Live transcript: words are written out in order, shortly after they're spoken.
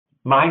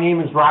My name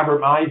is Robert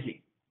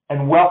Misey,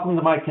 and welcome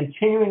to my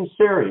continuing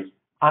series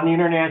on the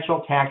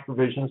international tax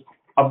provisions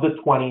of the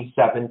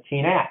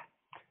 2017 Act.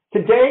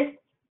 Today,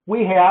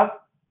 we have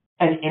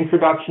an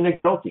introduction to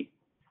GILTI.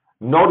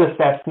 Notice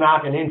that's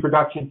not an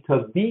introduction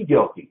to the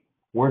GILTI.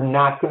 We're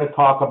not going to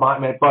talk about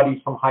my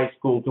buddies from high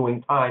school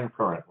doing time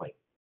currently.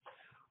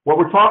 What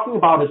we're talking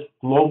about is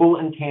Global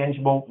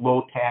Intangible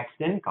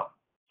Low-taxed income.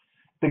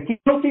 The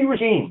GILTI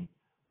regime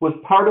was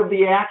part of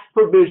the Act's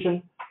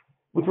provision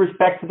with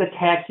respect to the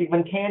tax of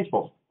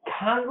intangibles.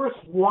 Congress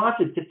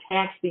wanted to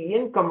tax the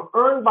income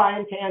earned by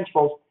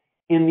intangibles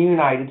in the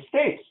United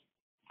States.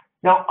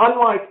 Now,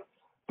 unlike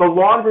the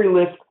laundry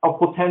list of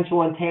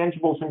potential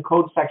intangibles in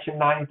Code Section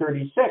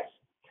 936,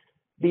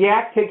 the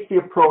Act takes the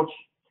approach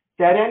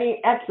that any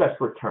excess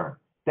return,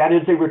 that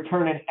is a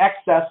return in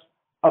excess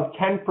of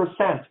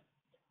 10%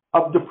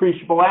 of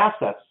depreciable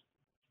assets,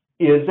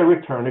 is a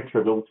return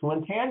attributable to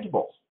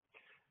intangibles.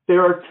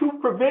 There are two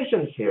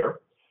provisions here.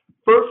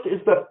 First is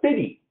the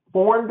FDII,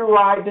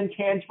 Foreign-Derived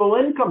Intangible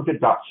Income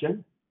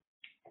Deduction.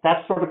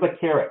 That's sort of a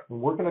carrot,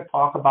 and we're going to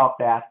talk about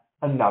that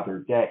another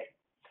day.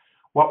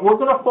 What we're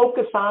going to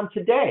focus on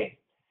today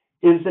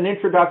is an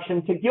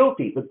introduction to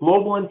GILTI, the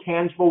Global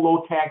Intangible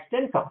Low-taxed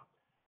income,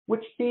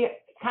 which the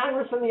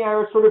Congress and the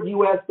IRS sort of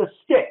view as the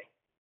stick.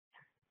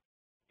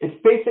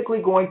 It's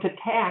basically going to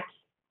tax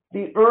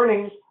the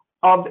earnings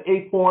of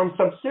a foreign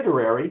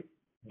subsidiary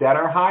that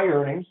are high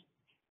earnings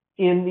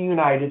in the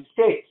United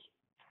States.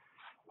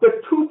 The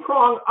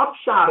two-prong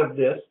upshot of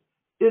this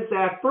is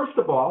that, first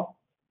of all,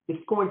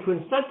 it's going to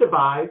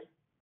incentivize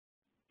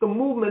the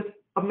movement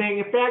of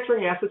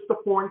manufacturing assets to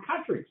foreign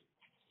countries,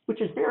 which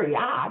is very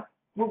odd.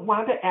 We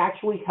want to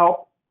actually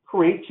help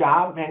create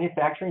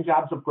manufacturing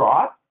jobs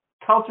abroad,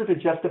 counter to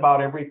just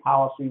about every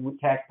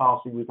tax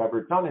policy we've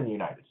ever done in the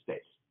United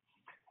States.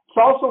 It's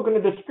also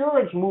going to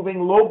discourage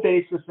moving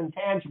low-basis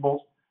intangibles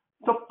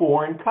to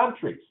foreign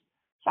countries.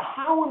 So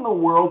how in the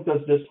world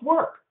does this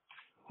work?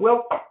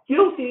 Well,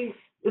 GILTI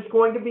is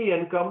going to be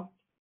income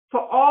to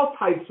all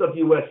types of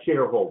U.S.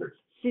 shareholders,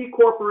 C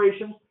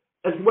corporations,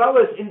 as well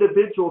as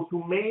individuals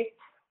who may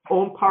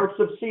own parts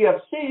of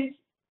CFCs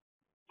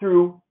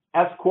through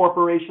S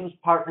corporations,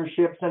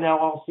 partnerships, and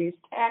LLCs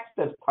taxed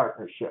as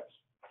partnerships.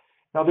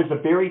 Now, there's a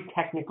very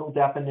technical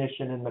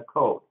definition in the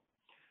code.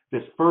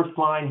 This first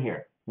line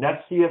here,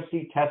 net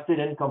CFC tested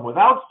income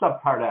without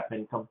Subpart F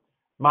income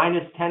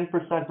minus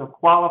 10% of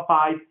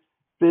qualified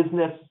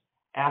business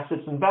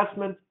assets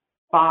investment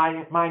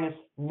minus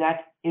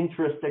net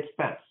interest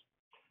expense.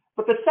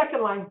 But the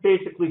second line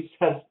basically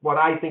says what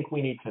I think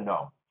we need to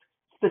know.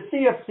 It's the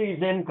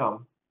CFC's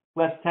income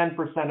less 10%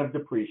 of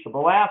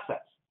depreciable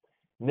assets.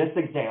 In this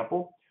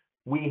example,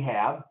 we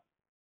have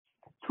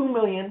 $2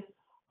 million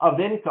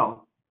of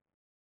income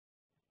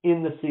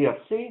in the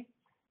CFC,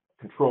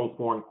 controlled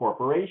foreign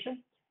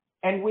corporation,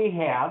 and we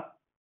have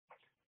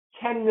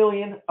 10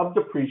 million of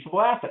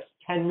depreciable assets.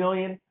 10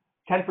 million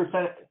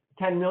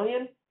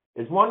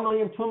is 1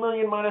 million, 2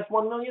 million minus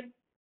 1 million.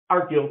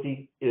 Our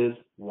GILTI is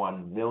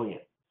 1 million.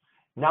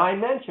 Now, I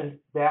mentioned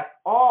that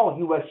all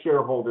U.S.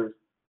 shareholders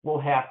will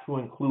have to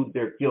include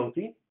their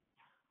GILTI.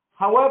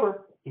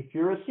 However, if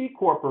you're a C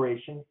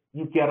corporation,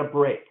 you get a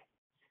break.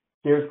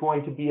 There's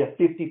going to be a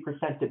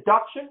 50%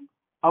 deduction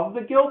of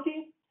the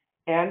GILTI,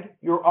 and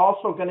you're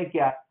also going to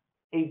get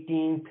a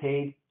deemed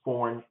paid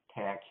foreign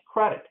tax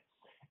credit.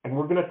 And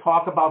we're going to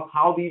talk about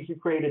how these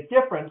create a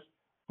difference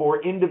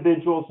for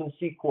individuals and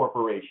C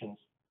corporations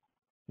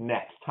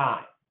next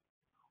time.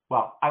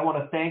 Well, I want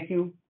to thank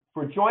you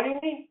for joining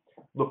me.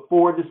 Look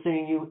forward to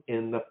seeing you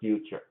in the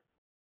future.